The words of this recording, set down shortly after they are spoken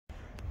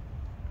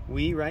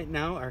We right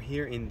now are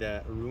here in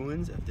the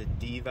ruins of the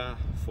Deva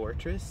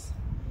Fortress,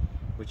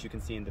 which you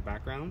can see in the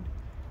background.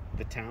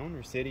 The town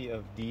or city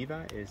of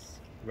Deva is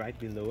right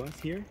below us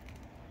here.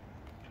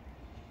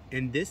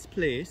 And this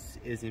place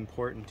is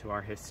important to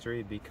our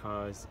history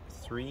because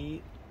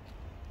 3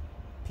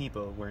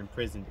 people were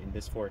imprisoned in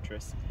this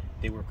fortress.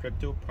 They were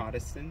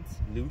crypto-Protestants,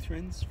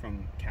 Lutherans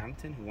from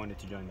Canton who wanted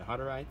to join the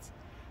Hutterites.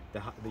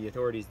 The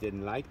authorities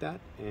didn't like that,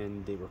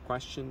 and they were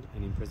questioned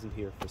and imprisoned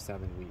here for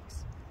 7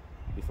 weeks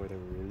before they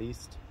were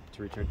released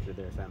to return to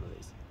their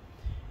families.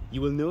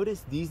 You will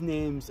notice these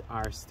names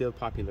are still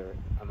popular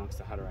amongst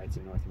the Hutterites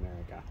in North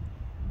America.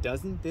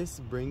 Doesn't this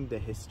bring the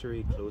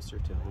history closer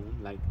to home?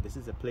 Like, this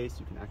is a place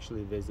you can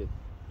actually visit.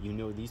 You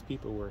know these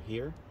people were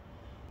here.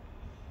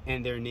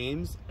 And their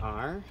names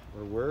are,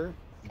 or were,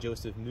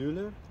 Joseph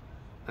Müller,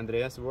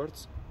 Andreas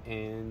Wurtz,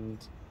 and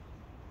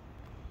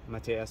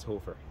Mathies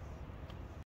Hofer.